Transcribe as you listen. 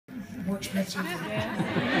more expensive? Can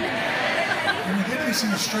you get me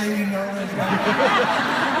some Australian dollars? All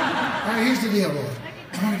right, here's the deal, Lord.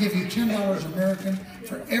 I'm going to give you $10 American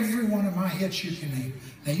for every one of my hits you can name.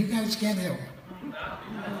 Now, you guys can't help it.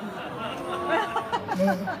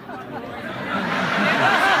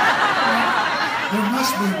 There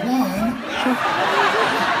must be one.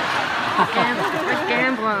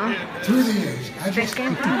 Gambler. Through the years.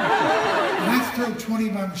 When I throw 20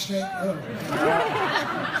 by mistake,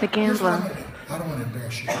 The gambler. I don't want to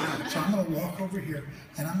embarrass you. So I'm going to walk over here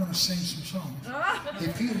and I'm going to sing some songs.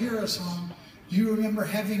 If you hear a song you remember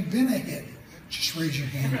having been a hit, just raise your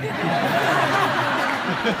hand. Can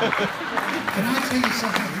I tell you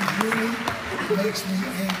something that really makes me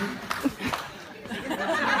angry?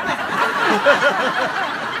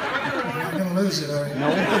 You're not going to lose it, are you? No.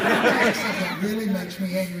 Something that really makes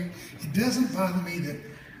me angry. It doesn't bother me that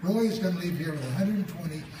Roy is going to leave here with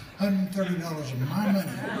 $120, $130 of my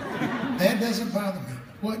money. That doesn't bother me.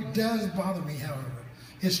 What does bother me, however,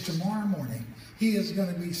 is tomorrow morning he is going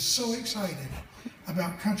to be so excited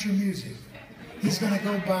about country music. He's going to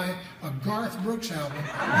go buy a Garth Brooks album with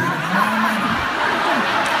my money.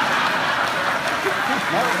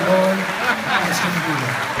 Lord, that's going to do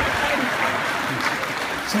that.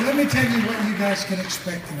 So let me tell you what you guys can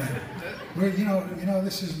expect tonight. You know,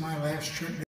 this is my last trip.